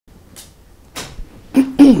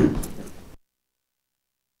Saying,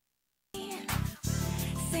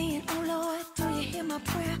 oh Lord, do you hear my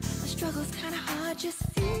prayer? The struggle's kind of hard, you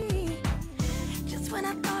see. Just when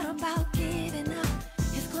I thought about giving up,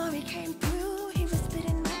 His glory came through. He was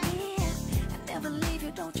spitting my ear. I never leave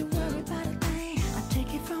you, don't you worry about a thing. I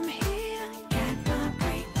take it from here, got my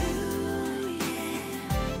breakthrough,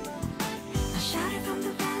 yeah. I shouted from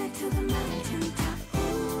the valley to the mountain top.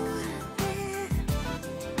 Ooh, yeah. I'm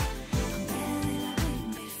better than I've been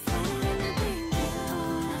before, and I've been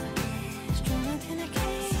good. Stronger than I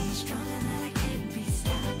can, so stronger that I can't be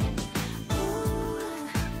stopped. Ooh,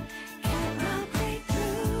 got my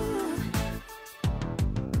breakthrough.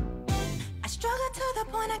 I struggled to the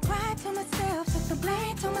point I cried to myself, took the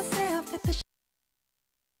blame to myself, took the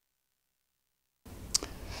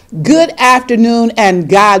Good afternoon and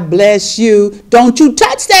God bless you. Don't you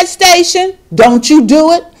touch that station. Don't you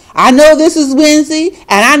do it. I know this is Wednesday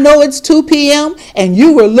and I know it's 2 p.m. and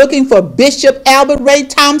you were looking for Bishop Albert Ray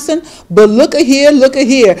Tompson, but look at here, look at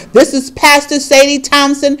here. This is Pastor Sadie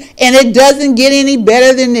Tompson and it doesn't get any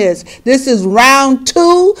better than this. This is round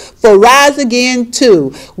 2 for Rise Again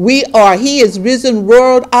 2. We are He is Risen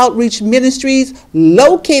World Outreach Ministries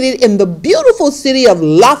located in the beautiful city of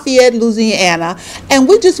Lafayette, Louisiana. And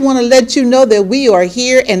we just want to let you know that we are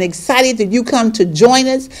here and excited that you come to join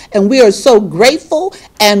us. And we are so grateful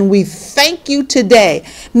and we thank you today.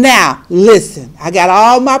 Now, listen, I got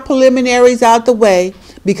all my preliminaries out the way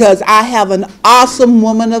because I have an awesome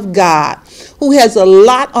woman of God who has a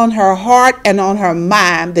lot on her heart and on her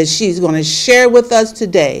mind that she's going to share with us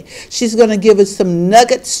today. She's going to give us some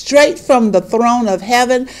nuggets straight from the throne of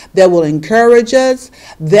heaven that will encourage us,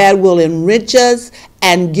 that will enrich us,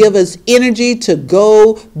 and give us energy to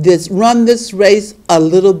run this race a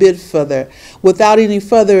little bit further. Without any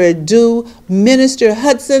further ado, Minister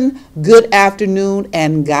Hudson, good afternoon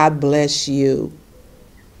and God bless you.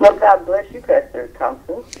 Well, God bless you, Pastor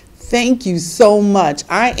Thompson. Thank you so much.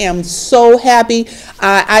 I am so happy.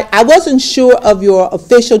 I wasn't sure of your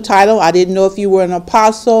official title. I didn't know if you were an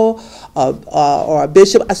apostle or a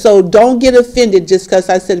bishop. So don't get offended just because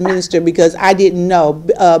I said minister, because I didn't know.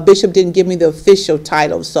 Bishop didn't give me the official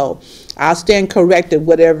title. So I'll stand corrected,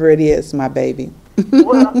 whatever it is, my baby.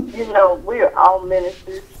 Well, you know, we are all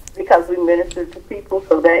ministers because we minister to people,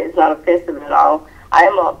 so that is not offensive at all. I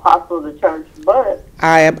am an apostle of the church, but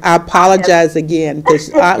I apologize again.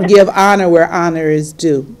 Give honor where honor is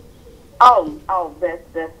due. Oh,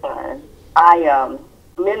 that's fine.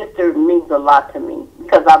 Minister means a lot to me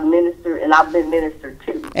because I've ministered and I've been ministered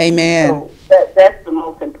to. Amen. So that's the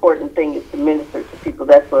most important thing, is to minister to people.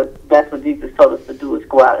 That's what Jesus told us to do, is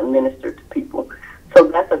go out and minister to people. So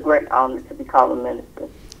that's a great honor to be called a minister.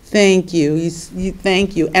 Thank you.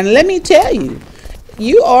 Thank you. And let me tell you,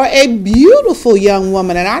 you are a beautiful young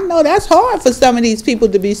woman, and I know that's hard for some of these people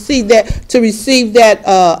to receive that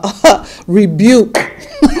rebuke.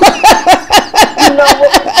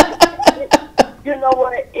 You know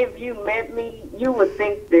what? If you met me, you would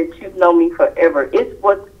think that you've known me forever. It's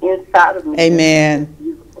what's inside of me. Amen.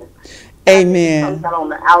 Beautiful. Amen. It comes out on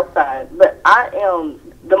the outside, but I am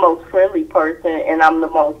the most friendly person, and I'm the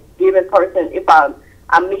most giving person. If I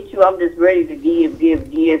meet you, I'm just ready to give.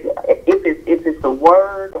 If it's a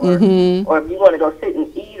word, or if you want to go sit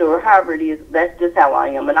and eat, or however it is, that's just how I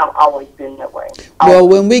am, and I've always been that way. Well,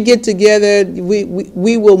 when we get together, we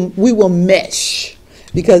will mesh,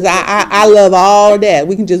 because I love all that.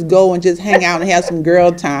 We can just go and just hang out and have some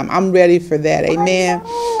girl time. I'm ready for that. Amen.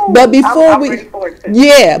 But before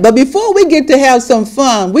before we get to have some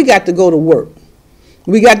fun, we got to go to work.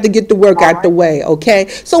 We got to get the work out the way, okay?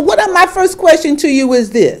 So my first question to you is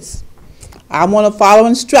this. I want to follow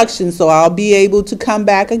instructions so I'll be able to come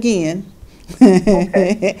back again.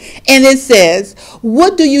 Okay. And it says,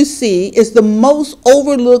 what do you see is the most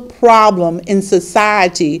overlooked problem in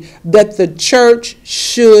society that the church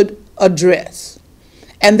should address?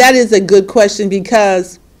 And that is a good question,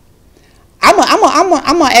 because I'm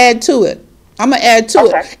gonna add to it. it.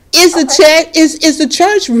 Is the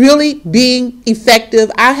church really being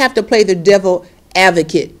effective? I have to play the devil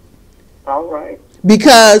advocate. All right.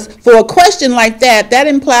 Because for a question like that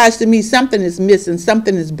implies to me something is missing,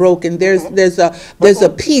 something is broken. There's a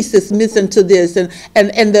piece that's missing to this, and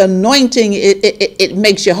the anointing it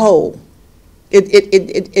makes you whole.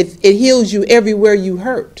 It heals you everywhere you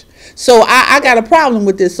hurt. So I got a problem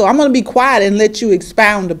with this. So I'm going to be quiet and let you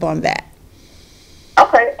expound upon that.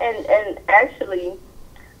 Okay, and actually,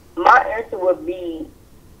 my answer would be,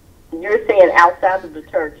 you're saying outside of the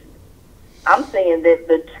church. I'm saying that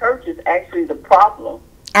the church is actually the problem.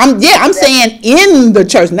 I'm saying in the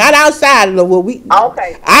church, not outside of the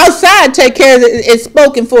Okay. Outside take care of it, it's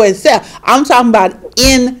spoken for itself. I'm talking about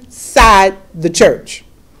inside the church.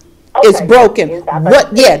 Okay. It's broken.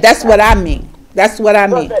 What? Yeah, that's what I mean. That's what I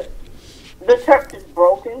mean. The church is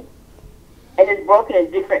broken, and it's broken in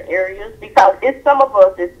different areas because it's some of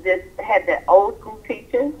us that just had that old school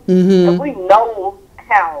teaching, and we know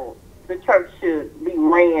how the church should be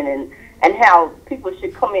ran and how people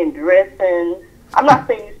should come in dressing. I'm not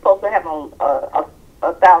saying you're supposed to have on a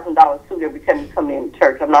 $1,000 suit every time you come in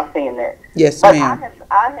church. I'm not saying that. Yes, but ma'am.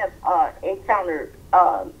 I have encountered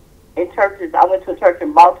in churches. I went to a church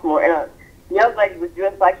in Baltimore, and a young lady was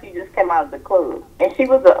dressed like she just came out of the club, and she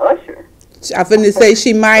was an usher. I finna say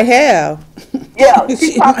she might have. Yeah,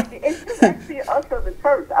 she probably, and she was actually an usher of the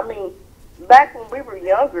church. I mean, back when we were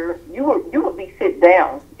younger, you would be sit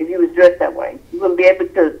down if you was dressed that way. You wouldn't be able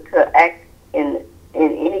to act in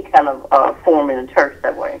any kind of form in the church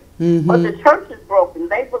that way. Mm-hmm. But the church is broken.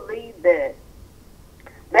 They believe that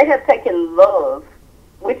they have taken love,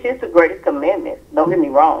 which is the greatest commandment, don't get me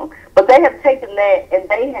wrong, but they have taken that and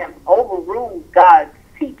they have overruled God's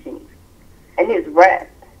teachings and his wrath.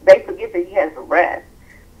 They forget that he has a wrath.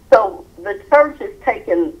 So the church has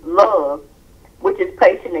taken love, which is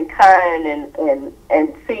patient and kind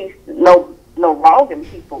and sees no wrong in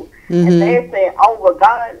people. Mm-hmm. And they're saying, oh, well,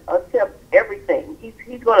 God accepts everything.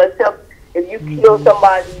 He's going to accept if you kill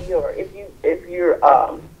somebody, or if you're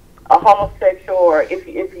a homosexual, or if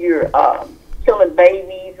you're killing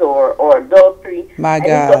babies or adultery. My and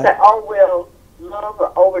God. he's going to say, oh, well, love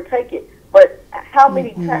will overtake it. But how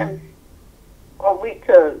many times are we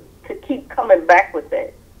to keep coming back with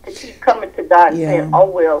that? To keep coming to God and saying, oh,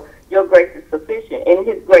 well, your grace is sufficient. And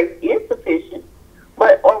his grace is sufficient.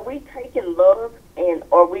 But are we taking love and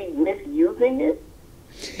are we misusing it?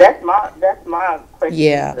 That's my question.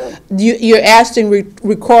 Yeah, you're asking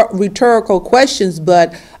rhetorical questions,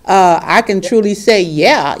 but I can truly say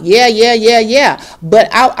yeah. But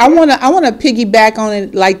I wanna piggyback on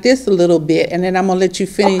it like this a little bit, and then I'm gonna let you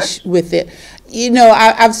finish with it. You know,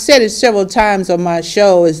 I've said it several times on my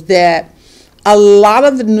show, is that a lot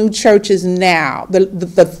of the new churches now,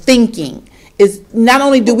 the thinking is not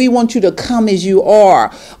only do we want you to come as you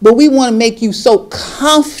are, but we want to make you so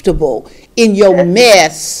comfortable in your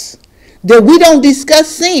mess that we don't discuss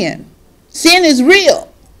sin. Sin is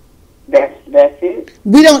real. That's it.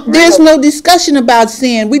 There's no discussion about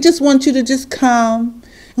sin. We just want you to just come,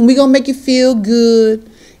 and we're gonna make you feel good,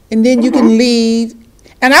 and then you can leave.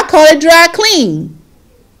 And I call it dry clean.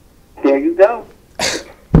 There you go.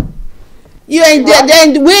 We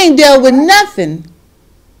ain't dealt with nothing.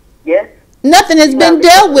 Yes. Nothing has been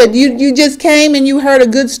dealt with. You just came and you heard a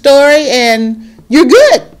good story and you're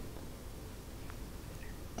good.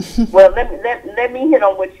 Well, let me hit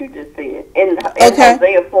on what you just said. In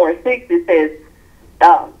Hosea 4:6, it says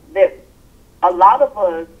that a lot of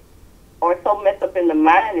us are so messed up in the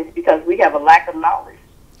mind is because we have a lack of knowledge.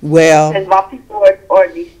 Well, because my people are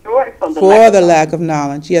destroyed from the lack of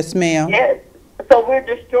knowledge. Yes, ma'am. Yes. So we're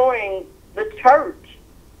destroying the church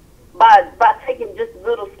by taking just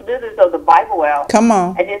little slithers of the Bible out. Come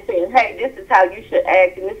on. And then saying, hey, this is how you should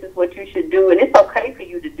act, and this is what you should do, and it's okay for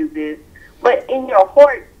you to do this. But in your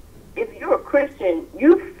heart, if you're a Christian,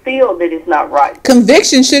 you feel that it's not right.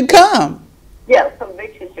 Conviction should come. Yeah,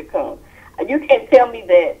 conviction should come. And you can't tell me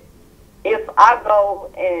that if I go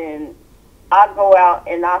out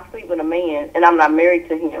and I sleep with a man and I'm not married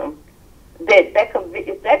to him, if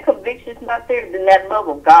that conviction's not there, then that love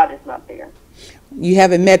of God is not there. You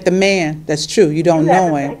haven't met the man. That's true. You don't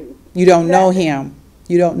know him. You don't know him.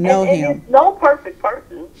 You don't know him. It's no perfect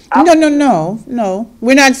person. No.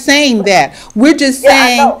 We're not saying that. We're just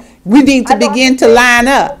saying we need to begin to line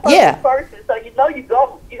up. Yeah. Person, so you know you're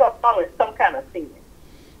gonna fall in some kind of sin.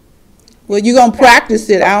 Well, you're going to practice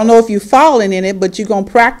it. I don't know if you're falling in it, but you're going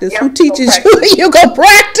to practice. Yep, who teaches you? You're going to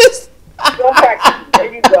practice. You're going to practice.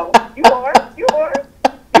 There you go. You are. You're going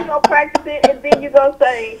to practice it, and then you're going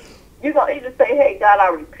to either say, hey, God, I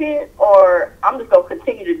repent, or I'm just going to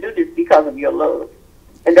continue to do this because of your love.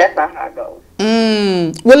 And that's not how it goes.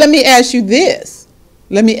 Well, let me ask you this.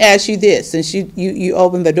 Since you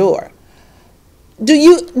opened the door. Do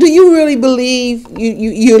you really believe,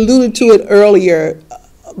 you alluded to it earlier,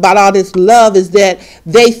 about all this love, is that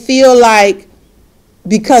they feel like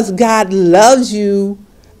because God loves you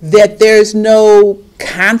that there's no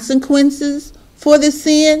consequences for the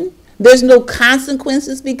sin? There's no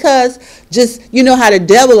consequences because just, you know how the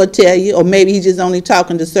devil will tell you, or maybe he's just only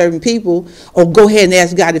talking to certain people, or go ahead and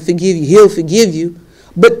ask God to forgive you, he'll forgive you.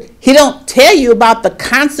 But he don't tell you about the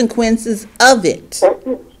consequences of it.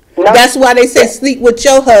 No. That's why they say sleep with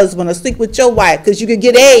your husband or sleep with your wife, because you could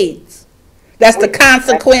get AIDS. That's the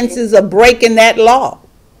consequences of breaking that law.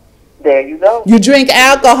 There you go. You drink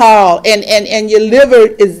alcohol and your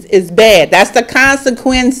liver is bad. That's the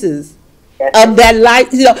consequences of that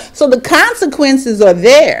life. You know, so the consequences are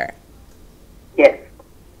there. Yes.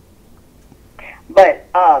 But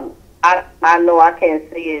I know I can't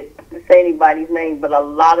say anybody's name, but a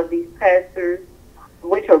lot of these pastors,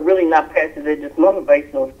 which are really not pastors, they're just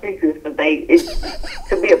motivational speakers, but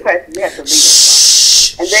to be a pastor, you have to be.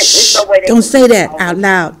 And there's no way. Don't say that out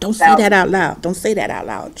loud. Don't say that out loud. Don't say that out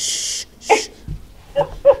loud. Shh.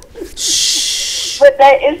 Shh. But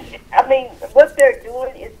that is, I mean, what they're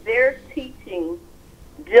doing is they're teaching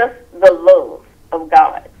just the love of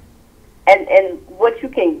God. And what you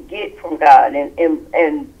can get from God and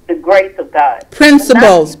the grace of God.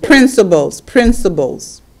 Principles.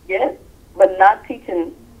 Yes, but not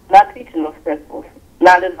teaching those principles.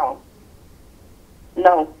 Not at all.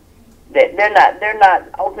 No. They're not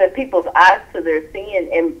opening people's eyes to their sin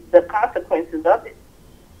and the consequences of it.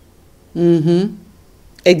 Mm-hmm.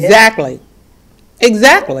 Exactly.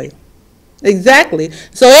 Yes. Exactly.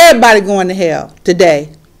 So everybody going to hell today.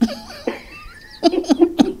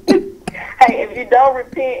 Hey, if you don't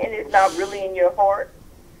repent and it's not really in your heart,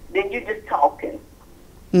 then you're just talking.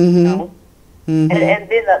 Mm-hmm. You know? Mm-hmm. And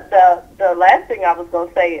then the last thing I was going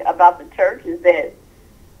to say about the church is that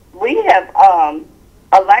we have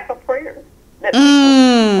a lack of prayer. That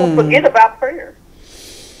people forget about prayer.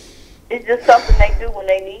 It's just something they do when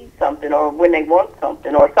they need something or when they want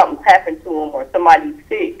something or something's happened to them or somebody's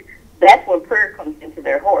sick. That's when prayer comes into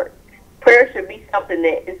their heart. Prayer should be something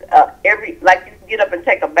that is like you get up and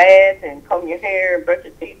take a bath and comb your hair and brush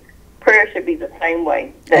your teeth. Prayer should be the same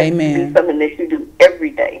way. That Amen. should be something that you do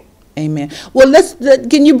every day. Amen. Well,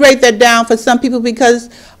 can you break that down for some people? Because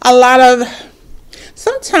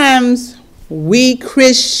sometimes we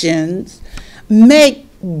Christians make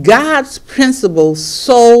God's principles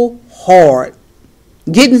so hard.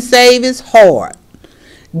 Getting saved is hard.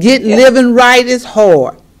 Living right is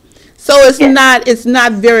hard. So it's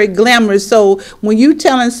not very glamorous. So when you're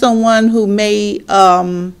telling someone who may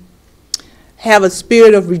have a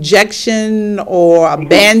spirit of rejection or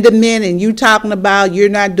abandonment, and you talking about you're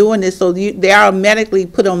not doing this, so they automatically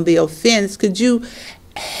put on the offense, could you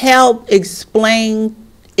help explain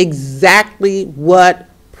exactly what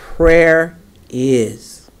prayer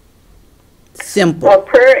is? Simple. Well,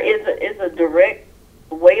 prayer is a direct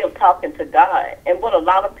way of talking to God, and what a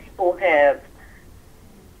lot of people have.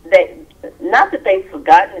 Not that they've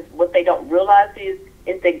forgotten, is what they don't realize is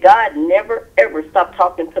that God never ever stopped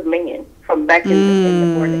talking to man from back in the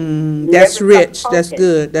morning. That's rich. That's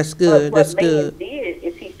good. That's good. But what man did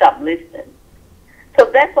is he stopped listening. So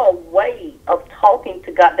that's our way of talking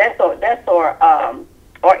to God. That's our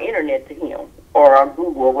internet to him, or our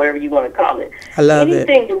Google, or whatever you want to call it. I love it.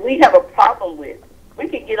 Anything that we have a problem with, we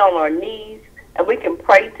can get on our knees and we can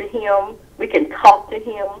pray to him. We can talk to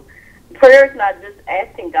him. Prayer is not just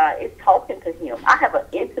asking God, it's talking to him. I have an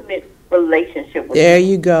intimate relationship with him. There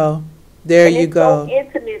you go. It's so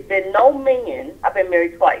intimate that no man, I've been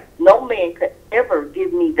married twice, no man could ever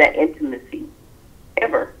give me that intimacy.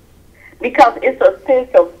 Ever. Because it's a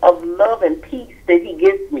sense of love and peace that he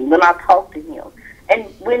gives me when I talk to him.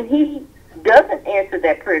 And when he doesn't answer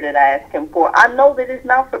that prayer that I ask him for, I know that it's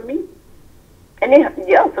not for me. And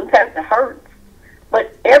sometimes it hurts.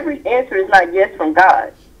 But every answer is not yes from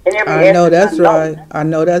God. I know that's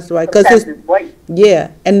right. Because it's wait. Yeah,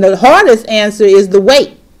 and the hardest answer is the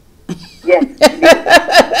wait. Yes. Wait.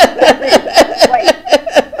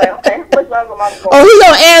 Okay, how much longer am I going? Oh, he's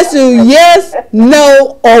gonna answer yes,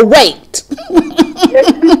 no, or wait.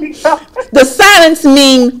 The silence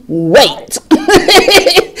means wait.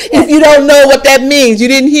 If you don't know what that means, you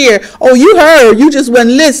didn't hear. Oh, you heard. You just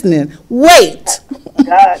wasn't listening. Wait.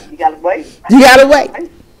 God, you gotta wait. You gotta wait.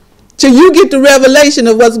 Till you get the revelation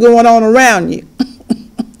of what's going on around you.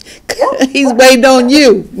 He's waiting on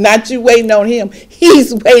you, not you waiting on him.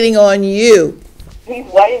 He's waiting on you. He's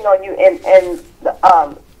waiting on you, and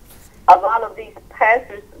a lot of these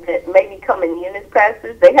pastors that may be coming in as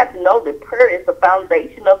pastors, they have to know that prayer is the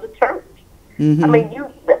foundation of the church. Mm-hmm. I mean,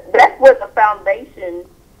 that's where the foundation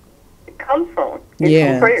comes from. It's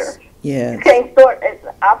from prayer. Yes. You can't start.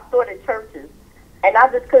 I've started churches. And I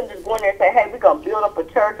just couldn't just go in there and say, hey, we're going to build up a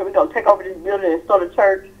church, or we're going to take over this building and start a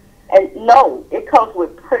church. And no, it comes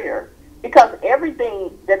with prayer. Because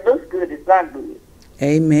everything that looks good is not good.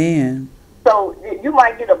 Amen. So you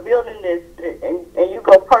might get a building and you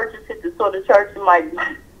go purchase it to start a church. You might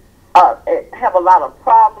have a lot of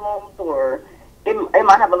problems, or it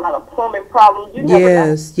might have a lot of plumbing problems. You never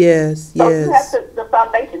know. Yes. So you have to, the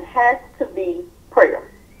foundation has to be prayer.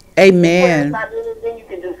 Amen. If prayer is not in it, then you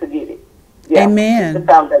can just forget it. Yeah, Amen. it's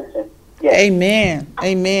the foundation. Yes. Amen.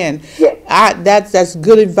 Amen. Yes. That's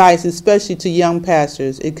good advice, especially to young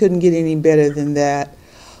pastors. It couldn't get any better than that.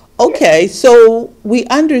 Okay, so we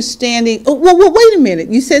understanding. Oh, well, wait a minute.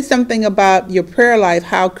 You said something about your prayer life,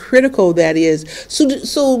 how critical that is.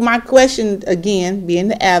 So my question again, being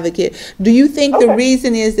the advocate, do you think the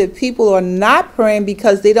reason is that people are not praying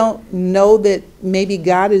because they don't know that maybe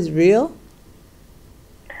God is real?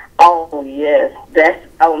 Oh yes,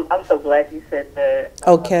 I'm so glad you said that.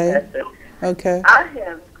 Okay. Okay. I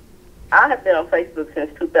have been on Facebook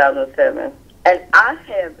since 2007, and I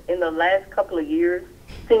have in the last couple of years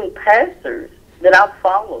seen pastors that I've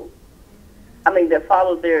followed. I mean, that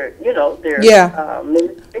follow their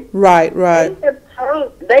ministry. Right.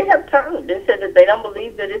 They have turned. They said that they don't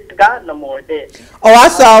believe that it's God no more. That I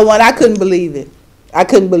saw one. I couldn't believe it. I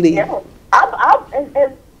couldn't believe it.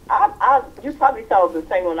 You probably saw the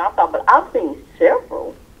same one I saw, but I've seen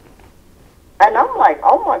several, and I'm like,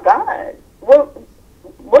 oh my God,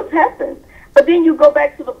 what's happened? But then you go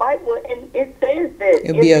back to the Bible, and it says that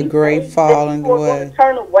it'll be a great falling away. Going to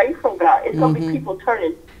turn away from God. It's going to be people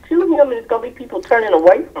turning to Him, and it's going to be people turning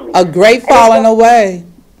away from Him. A great falling away.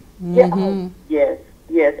 Yeah. Yes.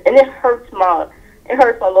 And it hurts my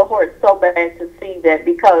little heart so bad to see that,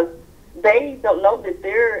 because they don't know that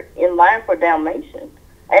they're in line for damnation.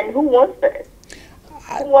 And who wants that?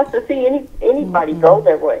 Who wants to see anybody go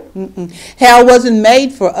that way? Hell wasn't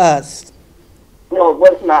made for us. No, it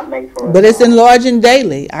was not made for us. But it's enlarging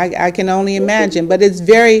daily. I can only imagine. But it's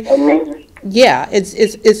very,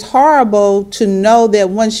 it's horrible to know that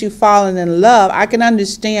once you've fallen in love. I can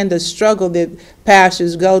understand the struggle that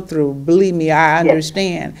pastors go through. Believe me, I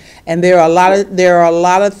understand. And there are a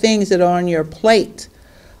lot of things that are on your plate.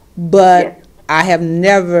 But I have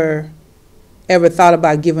never ever thought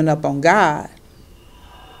about giving up on God.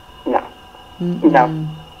 No.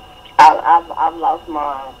 I've lost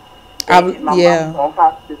my mom on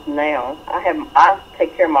hospice now. I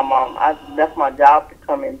take care of my mom. I left my job to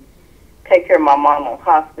come and take care of my mom on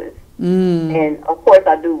hospice. And of course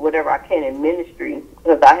I do whatever I can in ministry,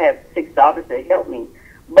 because I have 6 daughters that help me.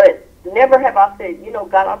 But never have I said,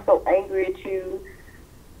 God, I'm so angry at you.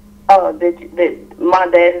 That my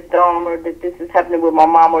dad is gone, or that this is happening with my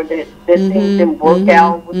mom, or that things didn't work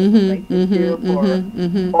out with the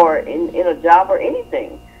relationship, or in a job or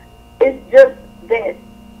anything. It's just that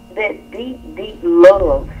deep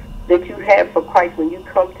love that you have for Christ when you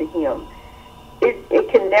come to Him. It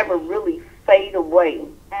can never really fade away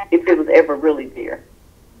if it was ever really there.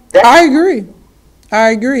 I agree.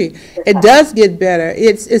 It does get better.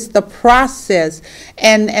 It's the process,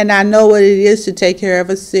 and I know what it is to take care of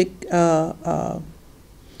a sick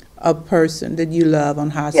a person that you love on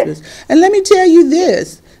hospice. And let me tell you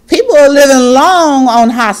this: people are living long on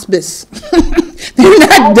hospice. They're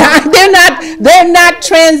not dying. They're not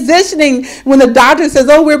transitioning. When the doctor says,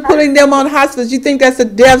 "Oh, we're putting them on hospice," you think that's a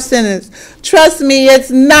death sentence. Trust me,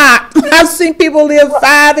 it's not. I've seen people live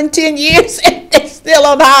 5 and 10 years and they're still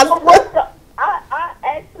on hospice. I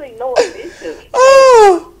actually know a bishop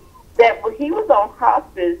that when he was on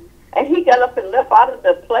hospice, and he got up and left out of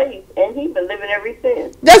the place, and he's been living ever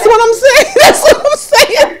since. That's what I'm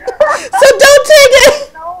saying. So don't take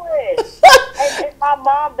it. I know it. And my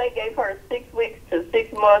mom, they gave her 6 weeks to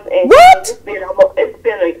 6 months, and what? It's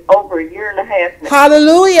been over a year and a half now.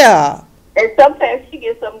 Hallelujah. And sometimes she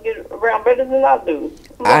gets something get around better than I do.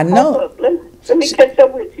 I know. Let me catch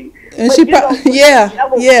up with you. And but she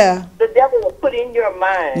the devil will put in your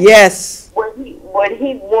mind what he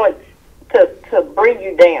wants to bring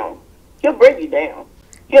you down. He'll bring you down.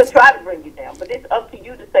 He'll try to bring you down. But it's up to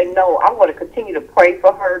you to say, no, I'm going to continue to pray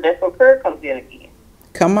for her. That's where prayer comes in again.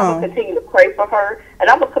 Come on. I'm going to continue to pray for her. And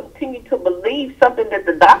I'm going to continue to believe something that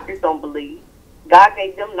the doctors don't believe. God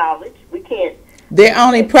gave them knowledge. We can't. They're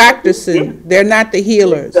only practicing. They're not the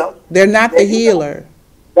healers. They're not the healer.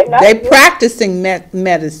 They're practicing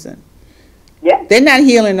medicine. Yeah. They're not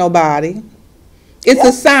healing nobody. It's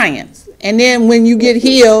a science. And then when you get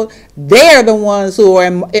healed, they're the ones who are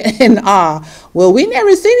in awe. Well, we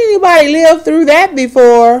never seen anybody live through that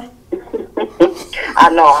before. I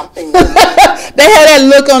know. I'm thinking. They had that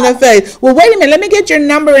look on their face. Well, wait a minute. Let me get your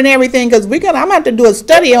number and everything, because I'm going to have to do a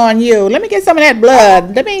study on you. Let me get some of that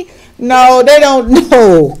blood. No, they don't.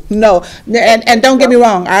 No. And don't get me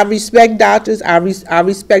wrong. I respect doctors. I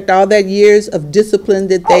respect all that years of discipline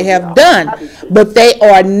that they have done. But they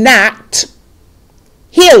are not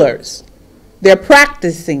healers. They're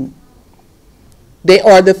practicing. They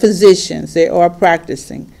are the physicians. They are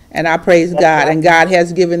practicing. And I praise God. And God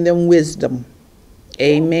has given them wisdom.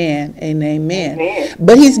 Amen and amen. Amen.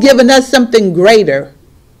 But he's given us something greater,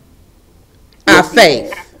 our Yes, he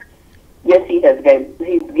faith. has. Yes, he has.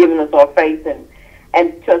 He's given us our faith,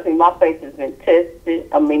 and trust me, my faith has been tested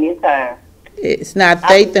a million times. It's not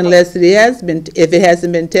faith unless it has been. If it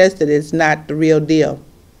hasn't been tested, it's not the real deal.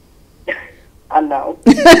 I know.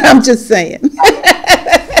 I'm just saying.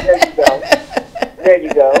 There you go. There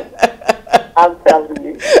you go. I'm telling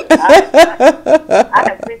you. I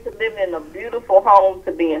have been to living in a beautiful home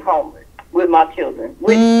to being homeless with my children.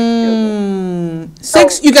 With children.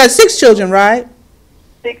 Six. You got 6 children, right?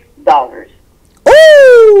 $6.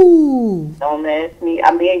 Ooh. Don't ask me.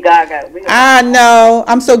 I mean, God got. I know.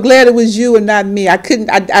 I'm so glad it was you and not me. I couldn't.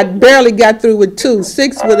 I barely got through with 2.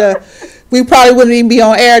 6 with a. We probably wouldn't even be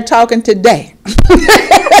on air talking today.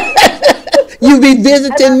 You be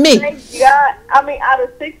visiting me. Thank God. I mean, out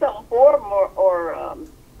of 6 of them, 4 of them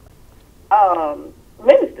are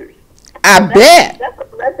ministers. I bet. That's a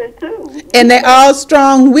blessing too. And they all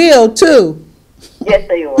strong-willed too. Yes,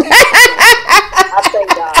 they are. I thank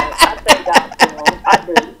God. I thank God for them. I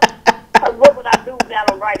do. 'Cause what would I do without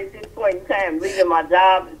them right at this point in time, leaving my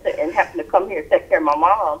job and having to come here and take care of my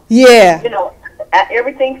mom? Yeah. You know,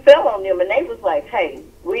 everything fell on them, and they was like, "Hey,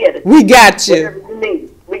 we got you. Whatever you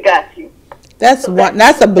need, we got you." That's one.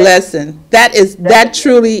 That's a blessing. That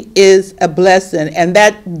truly is a blessing, and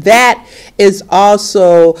that is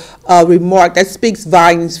also a remark that speaks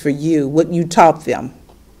volumes for you. What you taught them.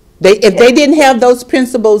 If they didn't have those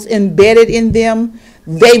principles embedded in them,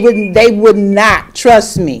 they would not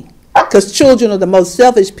trust me. Because children are the most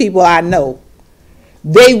selfish people I know.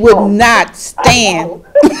 They would not stand.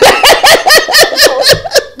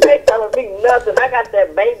 They telling me nothing. I got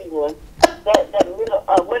that baby one. That middle,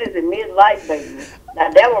 what is it, midlife baby. Now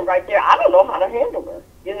that one right there, I don't know how to handle her.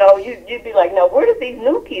 You know, you'd be like, now where did these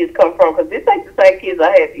new kids come from? Because this ain't the same kids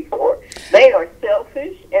I had before. They are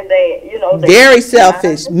selfish, and they very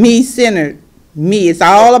selfish, me-centered. Me, it's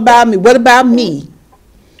all about me. What about me?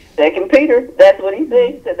 2 Peter, that's what he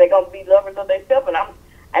said. He said they're gonna be lovers of themselves,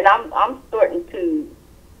 and I'm starting to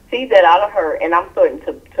see that out of her, and I'm starting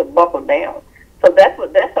to buckle down. So that's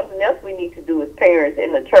something else we need to do as parents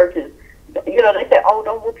in the churches. You know, they say, "Oh,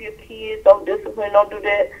 don't whoop your kids, don't discipline, don't do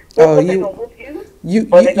that." Well, they gonna whoop you? You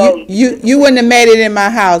wouldn't have made it in my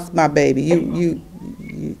house, my baby. You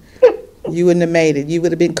wouldn't have made it. You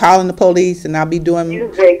would have been calling the police, and I'll be doing.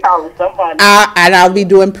 You've been calling somebody. I'll be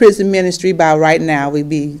doing prison ministry by right now. We'd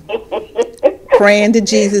be praying to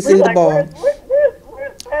Jesus in the bar.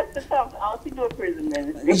 Where's Pastor Tompson? Oh, she doing prison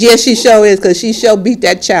ministry. Yes, she sure is, because she sure beat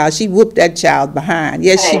that child. She whooped that child behind.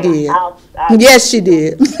 Yes, she did. Yes, she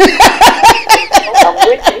did. I'm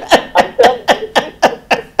with you. I'm telling you.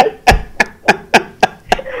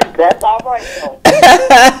 That's all right, though.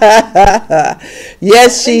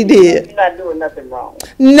 Yes, she did. You're not doing nothing wrong.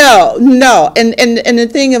 No. And the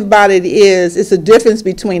thing about it is, it's a difference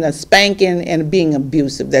between a spanking and being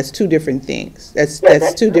abusive. That's 2 different things. That's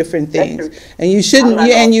 2 different things. And you shouldn't.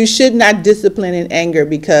 You should not discipline in anger,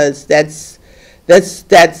 because that's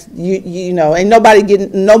you know. And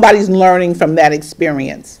nobody's learning from that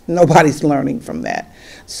experience. Nobody's learning from that.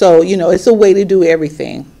 So it's a way to do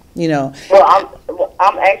everything. Well,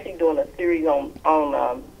 I'm actually doing a series on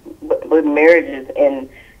with marriages, and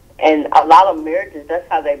a lot of marriages, that's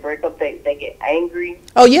how they break up. They get angry.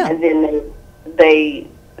 Oh yeah. And then they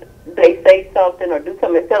say something or do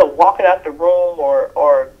something, instead of walking out the room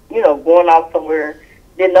or going out somewhere.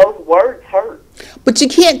 Then those words hurt. But you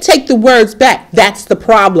can't take the words back. That's the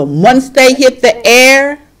problem. Once they hit the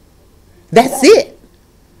air, that's it.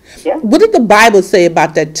 Yeah. What did the Bible say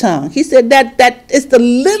about that tongue? He said that it's the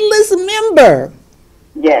littlest member.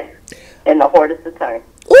 Yes, and the hardest to turn.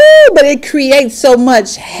 Ooh, but it creates so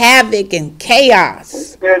much havoc and chaos.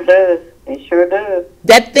 It sure does. It sure does.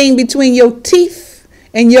 That thing between your teeth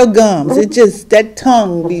and your gums, that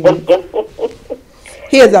tongue.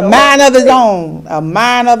 He has a mind of his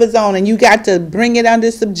own, and you got to bring it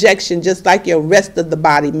under subjection, just like your rest of the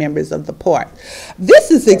body members of the part.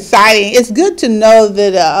 This is exciting. It's good to know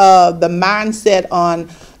that the mindset on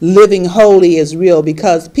living holy is real,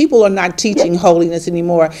 because people are not teaching holiness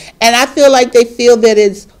anymore, and I feel like they feel that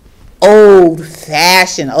it's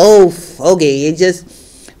old-fashioned, old fogey. It just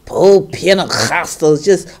old Pentecostals,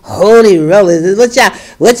 just holy rollers.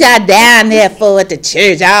 What y'all down there for at the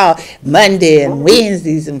church all Monday and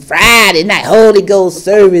Wednesdays and Friday night Holy Ghost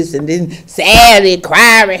service, and then Saturday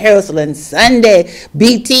choir rehearsal, and Sunday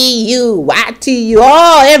BTU, YTU,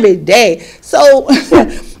 all every day. So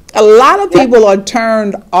a lot of people are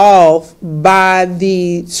turned off by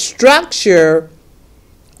the structure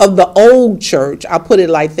of the old church. I'll put it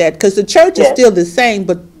like that, because the church is still the same,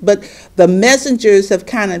 but the messengers have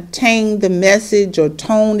kind of tamed the message or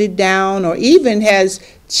toned it down, or even has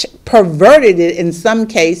perverted it in some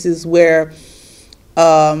cases where,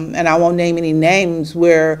 and I won't name any names,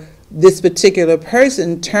 where this particular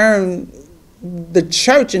person turned the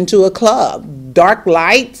church into a club, dark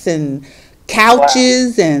lights and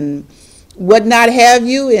couches and whatnot have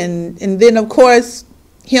you, and then of course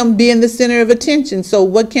him being the center of attention. So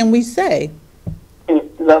what can we say?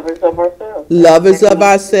 Lovers of ourselves. Lovers of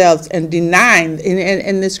ourselves, and denying,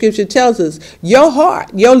 and the scripture tells us, your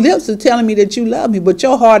heart, your lips are telling me that you love me, but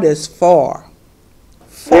your heart is far.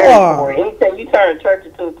 Far. Anytime you turn a church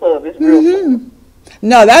into a club, it's real far.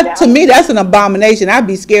 No, that to me, that's an abomination. I'd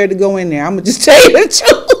be scared to go in there. I'm going to just tell you the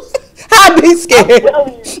truth. I'd be scared.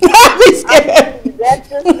 I'd be scared. That's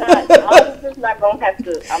just not, I'm just not going to have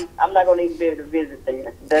to, I'm not going to even be able to visit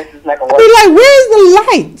there. That's just not going to I'd work. be like, where's the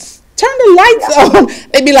lights? Turn the lights on.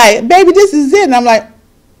 They'd be like, baby, this is it. And I'm like,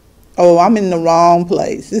 oh, I'm in the wrong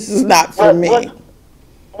place. This is not for me.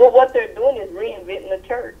 Well, what they're doing is reinventing the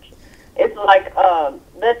church. It's like,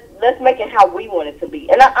 let's make it how we want it to be.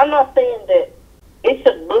 And I'm not saying that it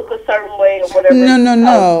should look a certain way or whatever.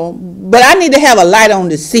 No. But I need to have a light on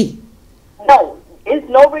the seat. No, it's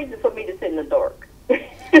no reason for me to sit in the dark.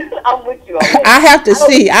 I'm with you on that. I have to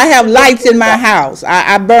see. I have lights in my house.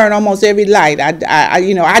 I burn almost every light.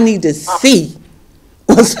 I need to see.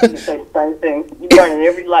 You say the same thing. You're burning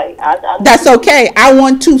every light. That's okay. I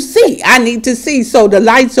want to see. I need to see. So the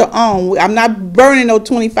lights are on. I'm not burning no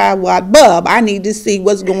 25-watt bulb. I need to see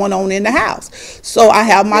what's going on in the house. So I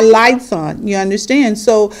have my lights on. You understand?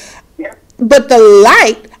 So, but the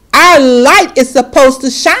light, our light is supposed to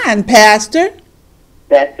shine, Pastor.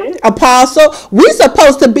 That's it. Apostle, we're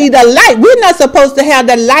supposed to be the light. We're not supposed to have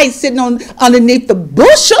the light sitting underneath the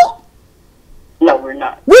bushel. No, we're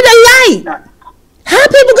not. We're the light. No. How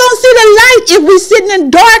people gonna see the light if we're sitting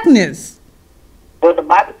in darkness? Well, the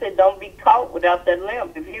Bible said, "Don't be caught without that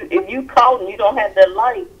lamp." If you caught and you don't have that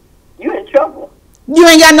light, you're in trouble. You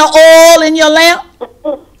ain't got no oil in your lamp.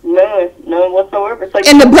 None whatsoever. So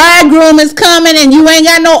and the bridegroom is coming, and you ain't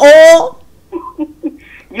got no oil.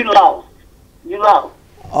 You lost.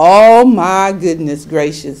 Oh my goodness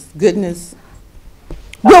gracious, goodness.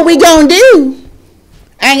 What we gonna do?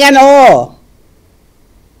 I ain't got no oil.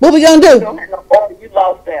 What we gonna do? You don't have no oil. You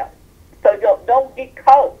lost out. So don't get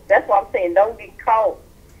caught. That's what I'm saying. Don't get caught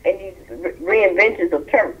in these reinventions of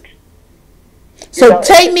church. So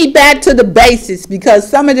take me back to the basics, because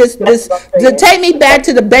some of this take me back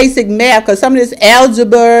to the basic math, because some of this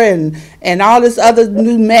algebra and all this other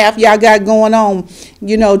new math y'all got going on,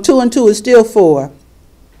 2 and 2 is still 4.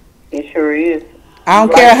 It sure is. I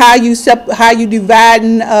don't care how you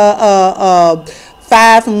dividing 5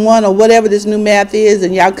 from 1 or whatever this new math is,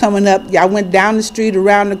 and y'all coming up, y'all went down the street,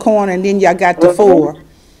 around the corner, and then y'all got to 4.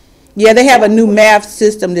 Yeah, they have a new math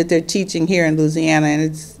system that they're teaching here in Louisiana, and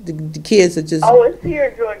it's the kids are just. Oh, it's here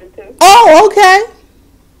in Georgia too. Oh, okay.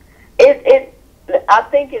 I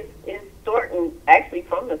think it's starting actually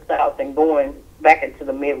from the South and going back into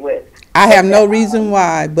the Midwest. I have no reason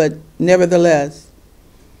why, but nevertheless.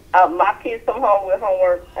 My kids come home with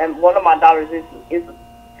homework, and one of my daughters is a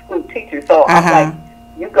school teacher, so I'm like,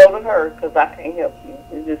 you go to her because I can't help you.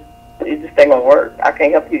 It just ain't gonna work. I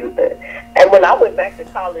can't help you with that. And when I went back to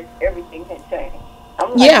college, everything had changed.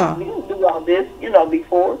 I'm like, we didn't do all this,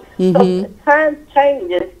 before. So times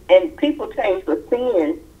changes and people change, but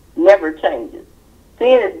sin never changes.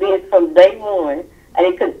 Sin has been from day one,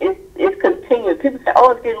 and it's continuing. People say, oh,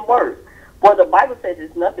 it's getting worse. Well, the Bible says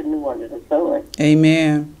there's nothing new under the sun.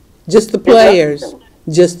 Amen. Just the players.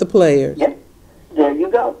 Just the players. Yeah. There you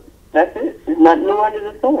go. That's it. There's nothing new under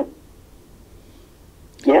the sun.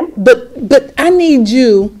 Yeah. But I need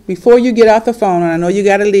you, before you get off the phone, and I know you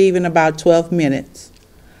got to leave in about 12 minutes,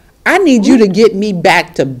 I need you to get me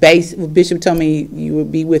back to base. Bishop told me you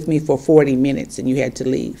would be with me for 40 minutes and you had to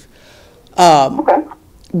leave. Okay.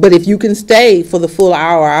 But if you can stay for the full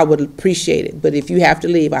hour, I would appreciate it. But if you have to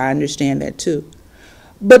leave, I understand that too.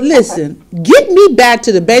 But listen, get me back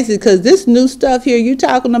to the basics, because this new stuff here you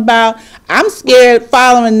talking about, I'm scared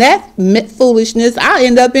following that foolishness, I'll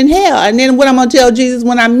end up in hell. And then what I'm going to tell Jesus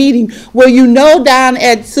when I meet him, well, down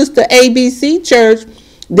at Sister ABC Church,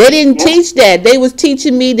 they didn't teach that. They was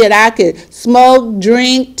teaching me that I could smoke,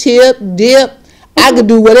 drink, tip, dip. I could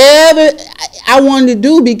do whatever I wanted to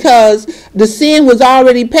do because the sin was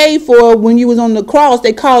already paid for when you was on the cross.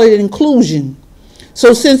 They call it inclusion.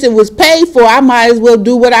 So since it was paid for, I might as well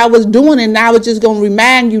do what I was doing, and I was just going to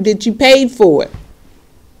remind you that you paid for it.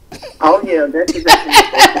 Oh, yeah, that's exactly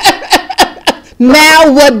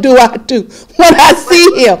Now what do I do when I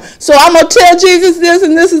see him? So I'm going to tell Jesus this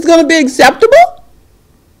and this is going to be acceptable?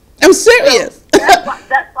 I'm serious.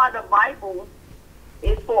 That's why the Bible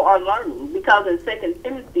is for our learning. Because in 2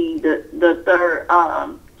 Timothy, the third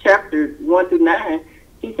chapter, 1 through 9,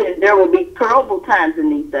 he says there will be terrible times in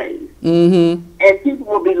these days. Mm-hmm. And people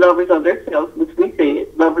will be lovers of themselves, which we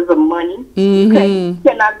said, lovers of money. Mm-hmm. You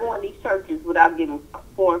cannot go in these churches without giving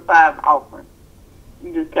 4 and 5 offerings.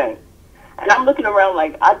 You just can't. And I'm looking around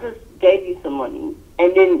like, I just gave you some money.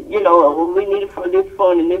 And then, we need it for this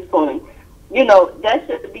fund and this fund. That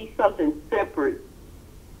should be something separate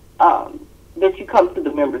that you come to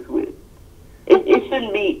the members with. It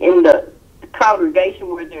shouldn't be in the congregation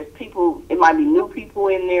where there's people, it might be new people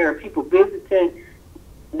in there or people visiting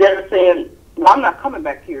that are saying, well, I'm not coming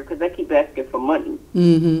back here because they keep asking for money.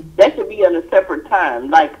 Mm-hmm. That should be on a separate time.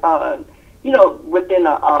 Like, within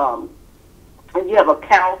if you have a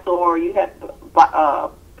council or you have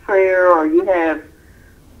prayer or you have,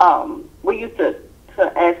 we used to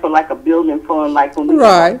ask for like a building fund, like when we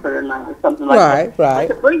had prayer night or something like that. Right.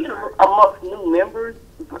 But to bring it amongst new members,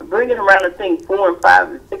 bringing around a thing 4 and 5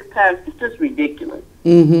 and 6 times, it's just ridiculous.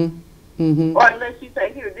 Mm-hmm. Mm-hmm. Or unless you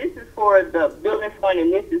say, here, this is for the building fund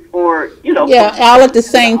and this is for, Yeah, all at the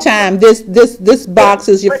same time. This box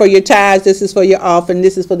is for your tithes, this is for your offering,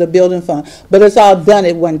 this is for the building fund. But it's all done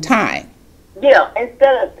at one time. Yeah,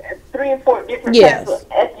 instead of 3 and 4 different times,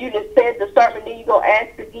 as you just said to start, and then you go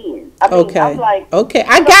ask again. I mean, I'm like, okay,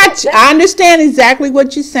 I got you. I understand exactly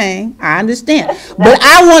what you're saying. I understand. But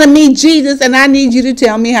I want to meet Jesus, and I need you to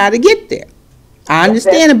tell me how to get there. I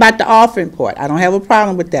understand about the offering part. I don't have a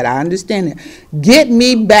problem with that. I understand it. Get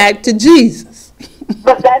me back to Jesus.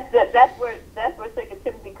 But that's where 2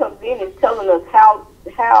 Timothy comes in, is telling us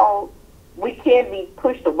how we can be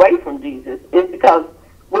pushed away from Jesus. Is because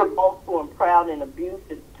we're boastful and proud and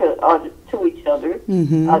abusive to each other,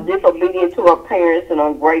 disobedient to our parents and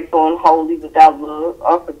ungrateful, unholy, without love,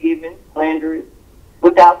 unforgiving, slanderous,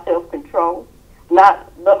 without self-control, not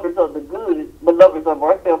lovers of the good, but lovers of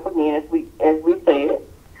ourselves again, as we said,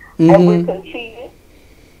 and we're conceited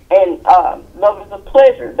and lovers of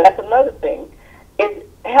pleasure. That's another thing. It's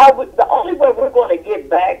the only way we're going to get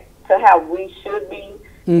back to how we should be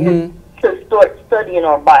is to start studying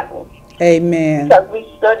our Bible. Amen. Because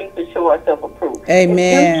we study to show ourselves approved.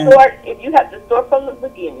 Amen. If you have to start from the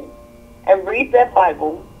beginning and read that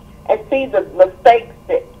Bible and see the mistakes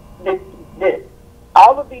that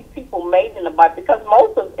all of these people made in the Bible, because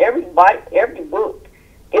most of every book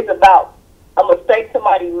is about a mistake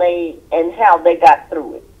somebody made and how they got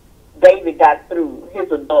through it. David got through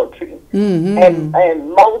his adultery,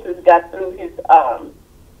 and Moses got through his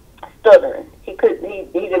stuttering. He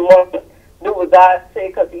didn't want to do what God said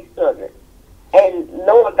because he stuttered. And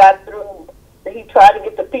Noah got through, he tried to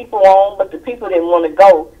get the people on, but the people didn't want to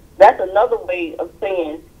go. That's another way of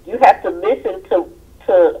saying you have to listen to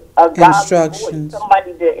a godly voice,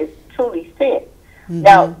 somebody that is truly sent.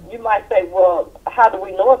 Now, you might say, well, how do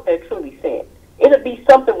we know if they're truly sent? It'll be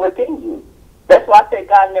something within you. That's why I say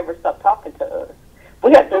God never stopped talking to us.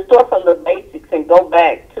 We have to start from the basics and go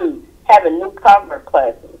back to having new convert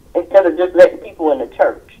classes instead of just letting people in the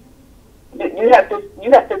church. You have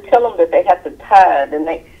to tell them that they have to tithe and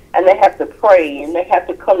they have to pray and they have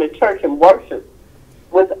to come to church and worship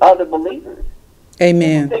with other believers.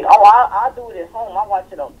 Amen. Think, I'll do it at home. I watch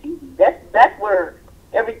it on TV. That's where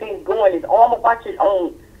everything's going. Is I'm gonna watch it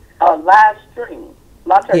on live stream.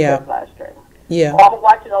 My church has live stream. Yeah. Or I'm gonna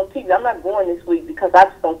watch it on TV. I'm not going this week because I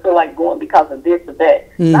just don't feel like going because of this or that.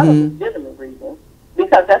 Not a legitimate reason,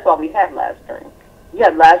 because that's why we have live stream. You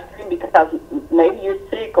have live stream because maybe you're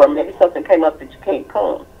sick or maybe something came up that you can't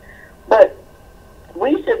come. But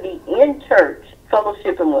we should be in church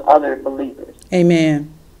fellowshipping with other believers.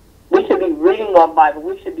 Amen. We should be reading our Bible.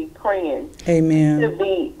 We should be praying. Amen. We should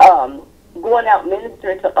be going out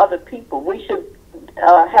ministering to other people. We should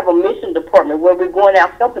have a mission department where we're going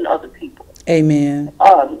out helping other people. Amen.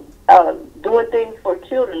 Doing things for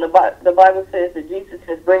children. The Bible says that Jesus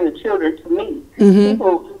says, bring the children to me.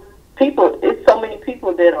 People, it's so many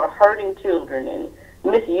people that are hurting children and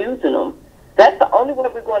misusing them. That's the only way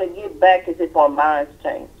we're going to get back is if our minds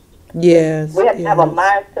change. Yes. We have to have a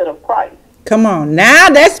mindset of Christ. Come on. Now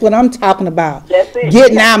that's what I'm talking about. That's it.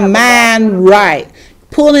 Getting our mind right.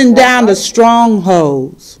 Pulling down the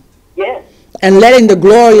strongholds. Yes. And letting the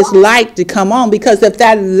glorious light to come on. Because if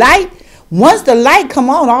that light, once the light come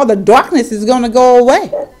on, all the darkness is going to go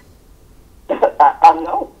away. I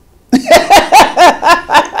know.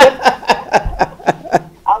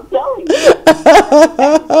 I'm telling you.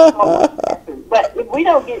 But if we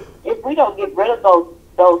don't get rid of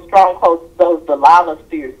those strongholds, those Delilah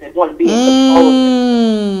spirits that want to be in control of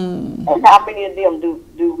of them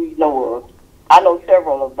do we know of? I know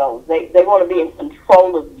several of those. They want to be in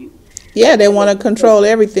control of you. Yeah, they want to control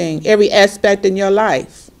everything, every aspect in your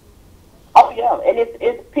life. Oh yeah, and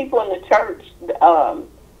it's people in the church.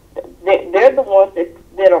 They're the ones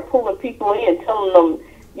that are pulling people in, telling them,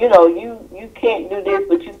 you know, you can't do this,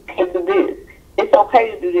 but you can do this. It's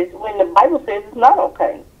okay to do this when the Bible says it's not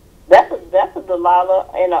okay. That's a Delilah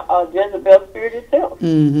and a Jezebel spirit itself.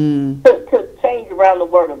 Mm-hmm. To change around the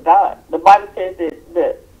word of God. The Bible says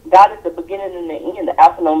that God is the beginning and the end, the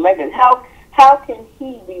Alpha and Omega. How can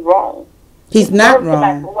He be wrong? He's His not word wrong.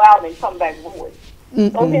 cannot go out and come back void.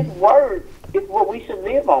 So His word is what we should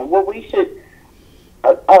live on, what we should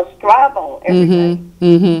strive on every day.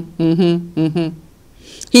 Mm-hmm. Mm-hmm. Mm-hmm.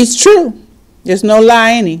 He's true. There's no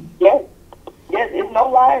lie in Him. Yes, there's no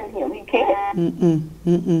lie in Him. He can't.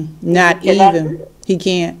 Not He cannot do even. it. He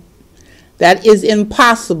can't. That is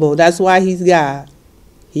impossible. That's why He's God.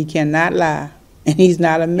 He cannot lie. And He's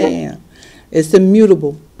not a man. It's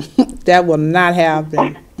immutable. That will not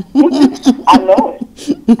happen. I know it.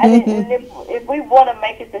 And if we want to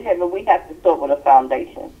make it to heaven, we have to start with a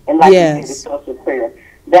foundation. And like you said, it starts with prayer.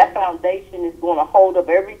 That foundation is going to hold up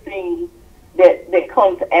everything that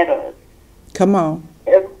comes at us. Come on.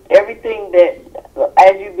 Everything that,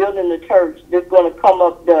 as you build in the church, there's going to come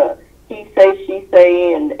up the he say, she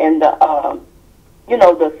say, and the, you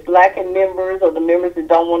know, the slacking members or the members that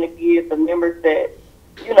don't want to give, the members that,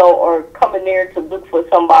 you know, are coming there to look for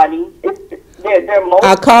somebody. They're most.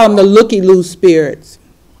 I call them the looky-loo spirits.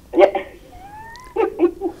 Yeah.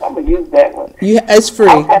 I'm going to use that one. It's free.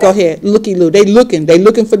 Okay. Go ahead. Looky-loo. They looking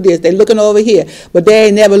for this. They looking over here. But they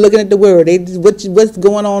ain't never looking at the word. What's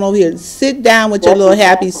going on over here? Sit down with your little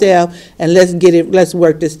happy self and let's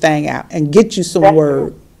work this thing out and get you some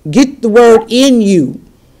word. Get the word in you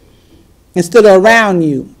instead of around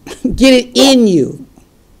you. Get it in you.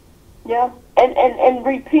 Yeah. And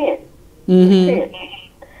repent. Mm-hmm. Repent.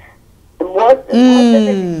 Once they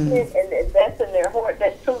repent and that's in their heart,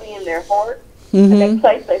 that's truly in their heart, and they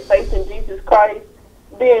place their faith in Jesus Christ,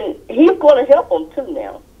 then He's going to help them too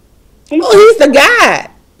now. He's the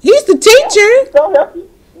guide. He's the teacher. He's going to help you.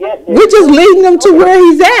 Yeah, We're just leading them to where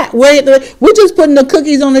He's at. We're just putting the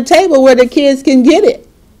cookies on the table where the kids can get it.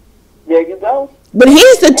 There you go. But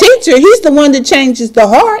He's the teacher. He's the one that changes the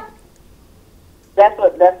heart. That's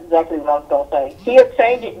exactly what I was going to say. He'll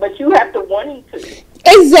change it, but you have to want Him to.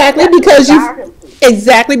 Exactly,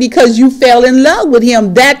 because you fell in love with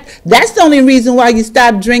Him. That's the only reason why you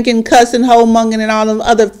stopped drinking, cussing, homonging, and all the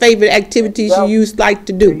other favorite activities you used like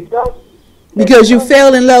to do. Because you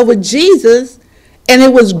fell in love with Jesus, and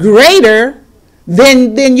it was greater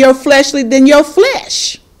than your flesh.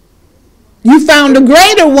 You found the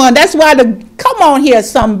greater one. That's why come on here,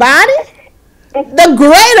 somebody. The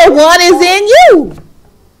greater one is in you.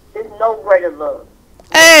 There's no greater love.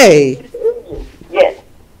 Hey. Yes.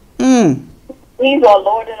 He's our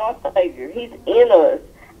Lord and our Savior. He's in us.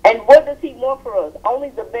 And what does He want for us? Only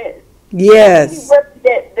the best. Yes.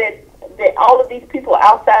 That all of these people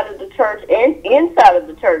outside of the church and inside of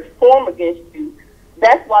the church form against you.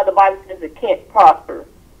 That's why the Bible says it can't prosper.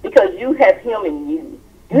 Because you have Him in you.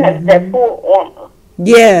 You have that full armor.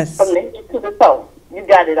 Yes. From the head to the toe. You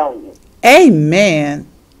got it on you. Amen.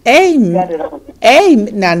 Amen. Got it on you.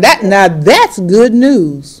 Amen. Now that's good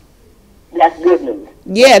news. That's good news.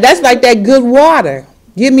 Yeah, that's like that good water.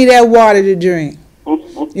 Give me that water to drink.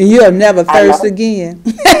 And you'll never thirst again.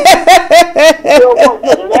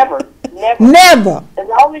 Never. As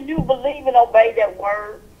long as you believe and obey that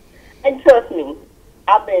word, and trust me,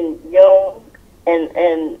 I've been young,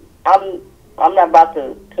 and I'm not about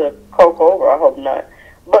to croak over. I hope not.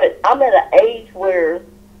 But I'm at an age where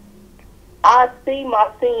I see my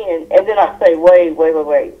sin, and then I say, wait.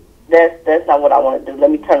 That's not what I want to do.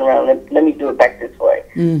 Let me turn around. Let me do it back this way.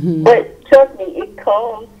 Mm-hmm. But trust me, it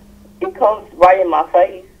comes right in my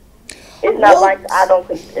face. It's not like I don't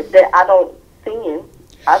sin.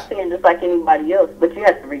 I sin just like anybody else. But you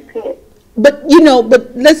have to repent. But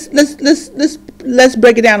let's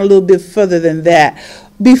break it down a little bit further than that.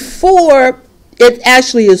 Before it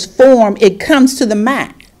actually is formed, it comes to the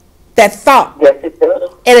mind. That thought. Yes, it does.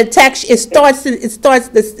 It attacks. The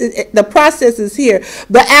process is here,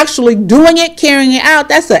 but actually doing it, carrying it out,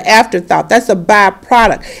 that's an afterthought. That's a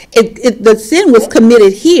byproduct. The sin was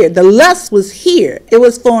committed here. The lust was here. It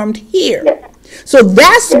was formed here. Yes. So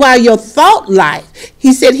that's why your thought life.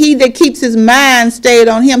 He said, "He that keeps his mind stayed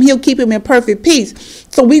on Him, He'll keep him in perfect peace."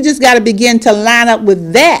 So we just got to begin to line up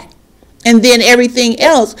with that, and then everything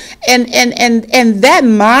else, and that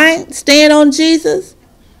mind staying on Jesus.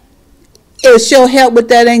 It shall help with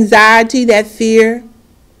that anxiety, that fear,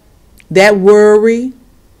 that worry,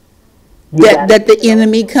 that the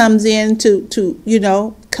enemy comes in to